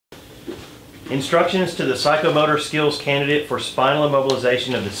Instructions to the psychomotor skills candidate for spinal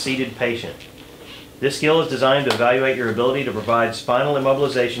immobilization of the seated patient. This skill is designed to evaluate your ability to provide spinal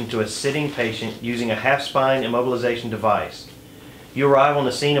immobilization to a sitting patient using a half-spine immobilization device. You arrive on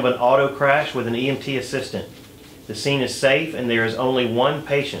the scene of an auto crash with an EMT assistant. The scene is safe and there is only one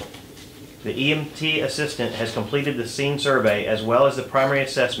patient. The EMT assistant has completed the scene survey as well as the primary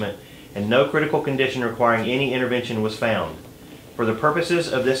assessment, and no critical condition requiring any intervention was found. For the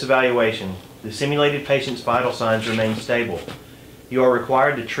purposes of this evaluation, the simulated patient's vital signs remain stable. You are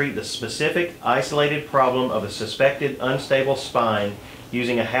required to treat the specific, isolated problem of a suspected unstable spine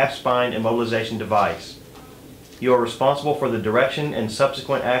using a half-spine immobilization device. You are responsible for the direction and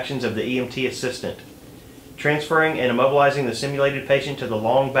subsequent actions of the EMT assistant. Transferring and immobilizing the simulated patient to the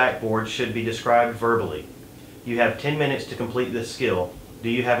long backboard should be described verbally. You have 10 minutes to complete this skill. Do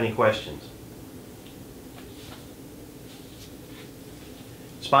you have any questions?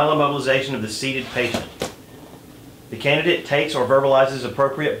 Spinal immobilization of the seated patient. The candidate takes or verbalizes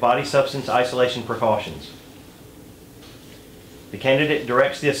appropriate body substance isolation precautions. The candidate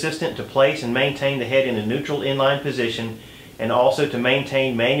directs the assistant to place and maintain the head in a neutral inline position and also to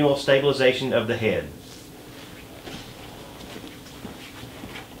maintain manual stabilization of the head.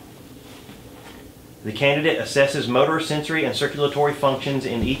 The candidate assesses motor, sensory, and circulatory functions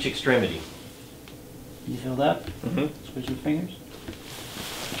in each extremity. You feel that? Mm-hmm. Switch your fingers.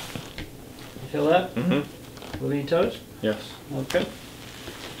 You feel that? Mm-hmm. Moving your toes? Yes. Okay.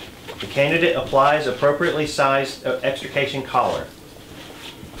 The candidate applies appropriately sized extrication collar.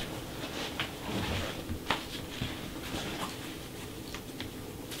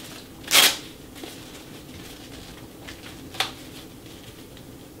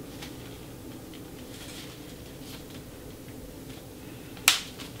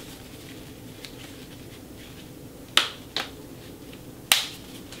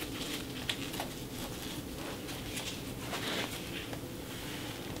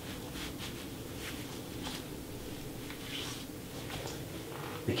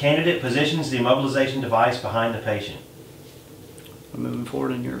 The candidate positions the immobilization device behind the patient. We're moving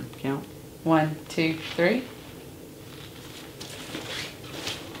forward in your count. 1, 2, 3.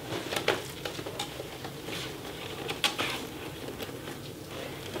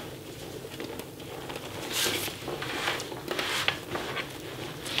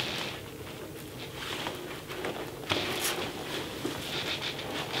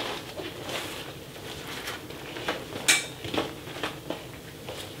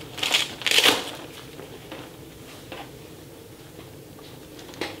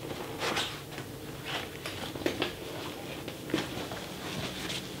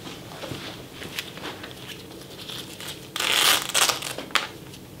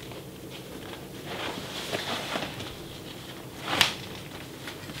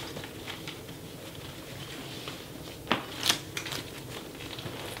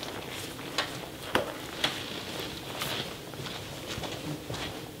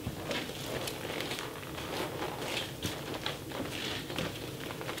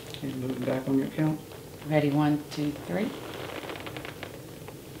 Okay, moving back on your count. Ready? 1, 2, 3.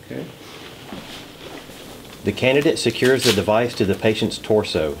 Okay. The candidate secures the device to the patient's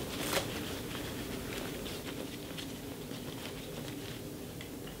torso.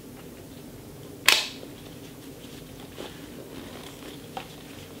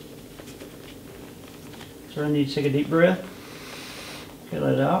 Sir, I need you to take a deep breath. Okay,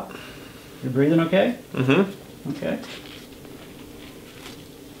 let it out. You're breathing okay? Mm-hmm. Okay.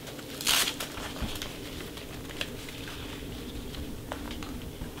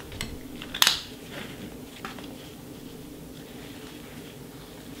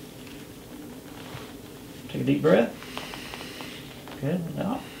 Take a deep breath. Okay, let it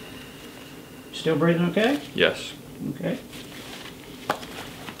out. Still breathing okay? Yes. Okay.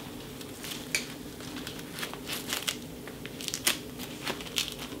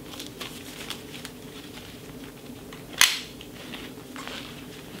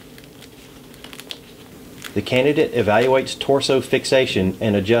 The candidate evaluates torso fixation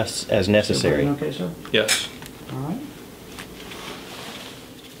and adjusts as Still necessary. breathing okay, sir? Yes. All right.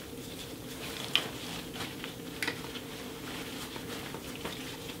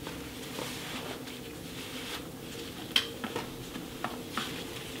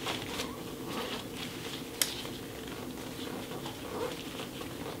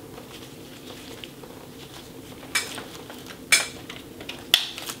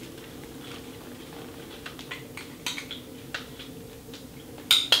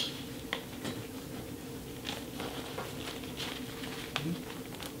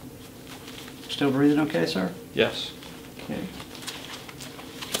 Still breathing okay, sir? Yes. Okay.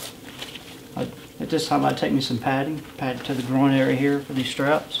 this time I'd take me some padding, pad it to the groin area here for these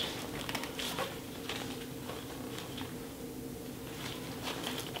straps.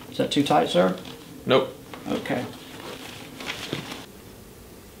 Is that too tight, sir? Nope. Okay.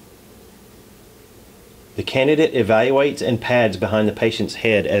 The candidate evaluates and pads behind the patient's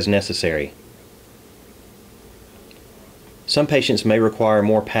head as necessary. Some patients may require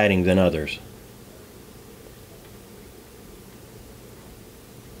more padding than others.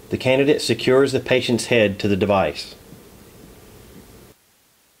 The candidate secures the patient's head to the device.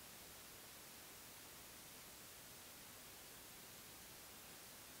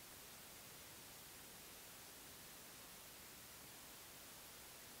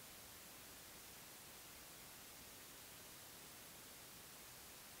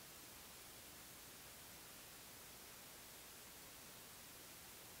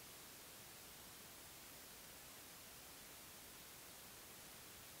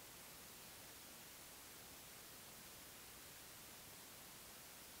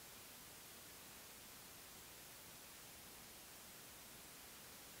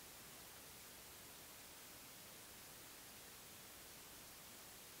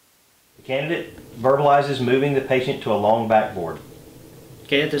 The candidate verbalizes moving the patient to a long backboard.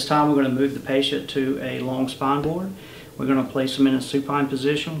 Okay, at this time we're going to move the patient to a long spine board. We're going to place them in a supine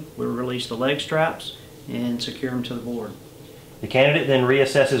position. We'll release the leg straps and secure them to the board. The candidate then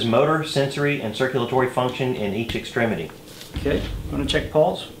reassesses motor, sensory, and circulatory function in each extremity. Okay, I'm going to check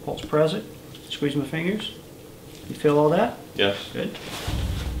pulse. Pulse present. Squeeze my fingers. You feel all that? Yes. Good.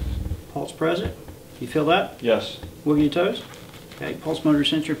 Pulse present. You feel that? Yes. Wiggle your toes. Okay, pulse motor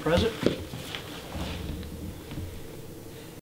sensory present.